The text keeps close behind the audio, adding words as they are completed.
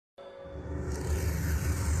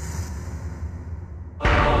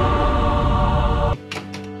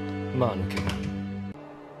間抜けが。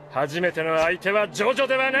初めての相手はジョジョ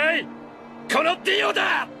ではない、このディオ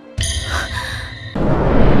だ。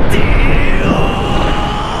ディオ！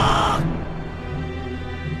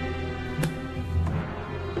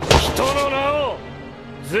人の名を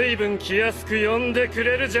随分気安く呼んでく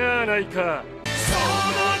れるじゃないか。その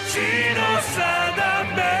血の定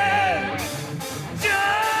めジョ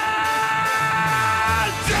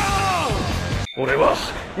ジョ、俺は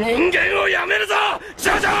人間をやめるぞジ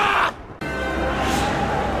ョジョ。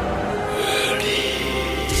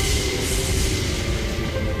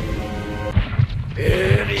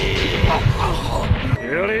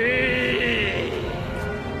より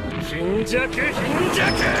貧弱貧弱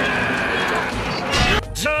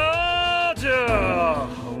ジョジョ、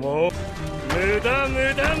もう無駄無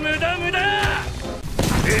駄無駄無駄。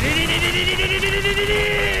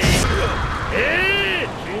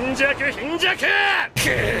貧弱貧弱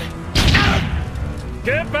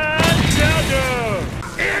グッバイジョジョ。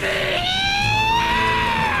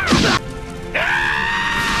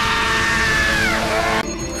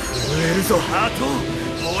震えるぞハート、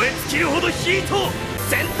燃え尽きるほどヒート、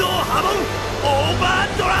戦闘波紋オーバ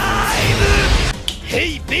ードライブ。ヘ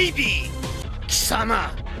イベイビー、貴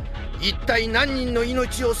様一体何人の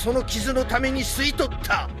命をその傷のために吸い取っ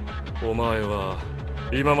た？お前は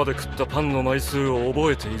今まで食ったパンの枚数を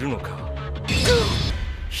覚えているのか？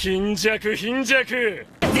貧弱貧弱デ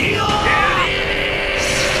ィオ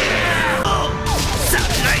サン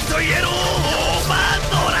ライトイエローオーバー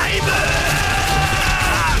ドライブ。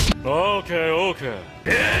オーケーオーケー。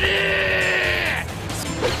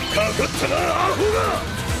かかったなアホが。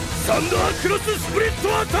サンダークロススプリッ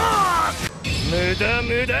トアタック。無駄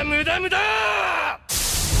無駄無駄無駄。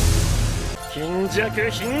貧弱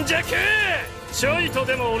貧弱、ちょいと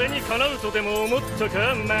でも俺にかなうとでも思った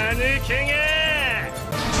か間抜けが。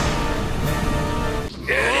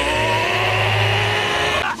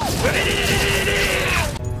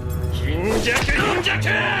貧弱貧弱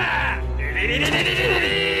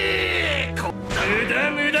無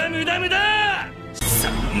駄無駄無駄無駄。サ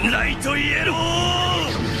ンライトイエローオ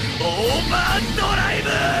ーバードライブ。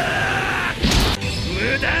無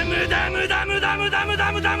駄無駄無駄無駄無駄無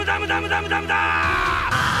駄無駄無駄無駄無駄無駄無駄。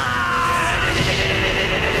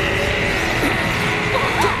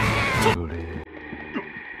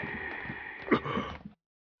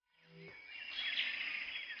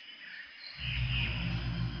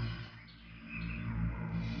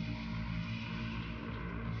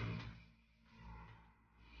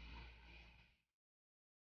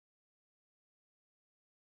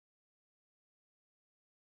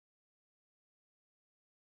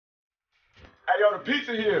Hey, yo, the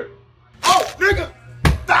pizza here. Oh, nigga!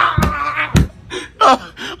 Ah!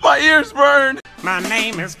 My ears burn. My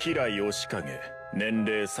name is キラヨシカゲ。年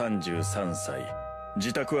齢33歳。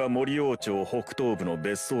自宅は森王町北東部の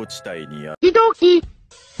別荘地帯にある。ひどき。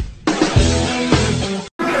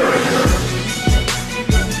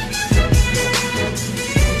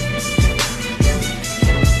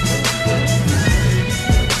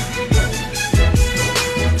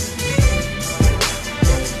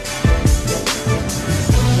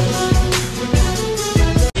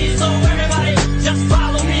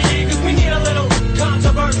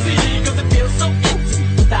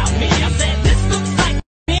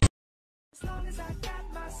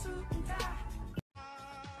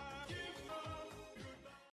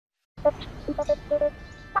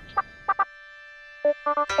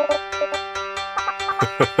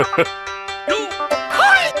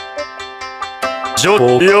ジ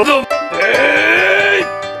ョディオだ。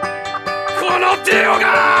このディオが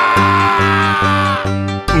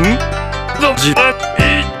どじだ。いっ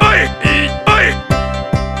ぱいいっぱい。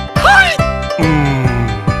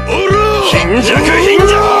おる貧弱貧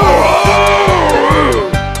弱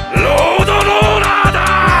ロードローラーだ。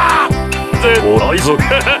でおらいぞ。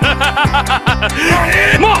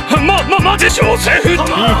待て小生婦様。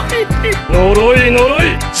呪い呪い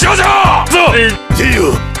ジョジョゾディ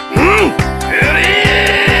オ。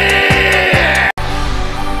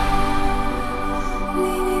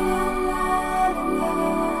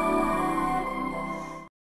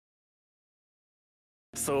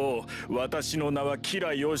そう、私の名はキ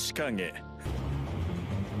ラヨシカゲ。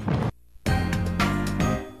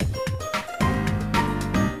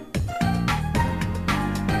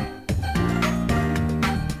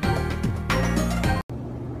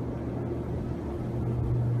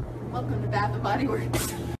Welcome to Bath and Body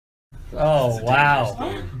Works. Oh, wow.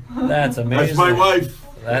 That's amazing. That's my wife.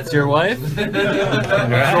 That's your wife? I'm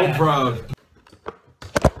so proud.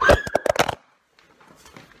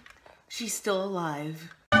 She's still alive.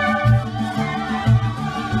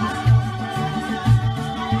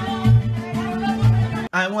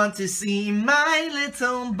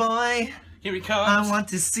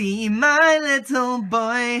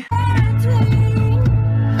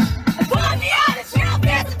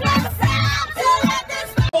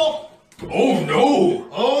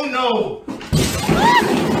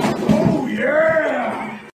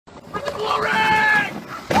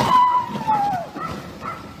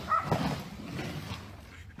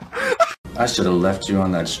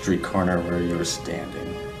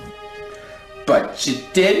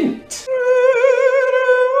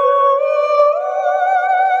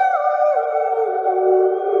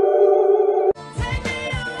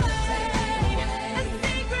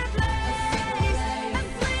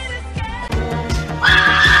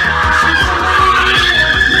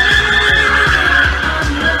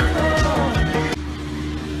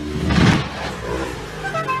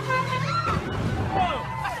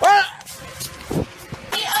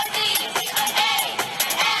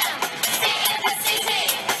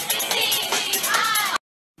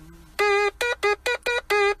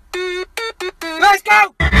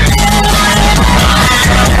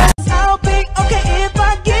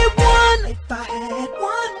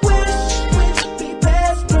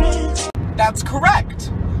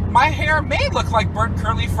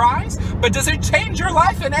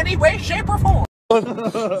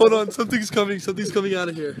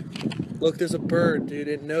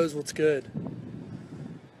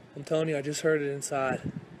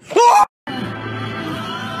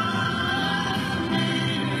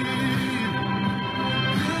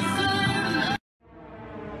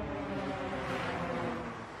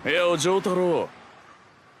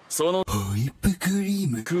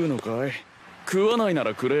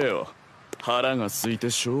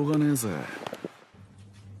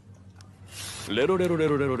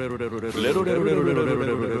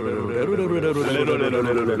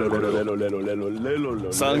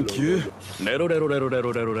 サンキュー。レロレロレロレ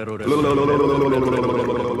ロレロレロレロレロレロレロレロ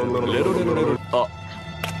レロレロレロ。あ、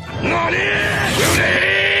何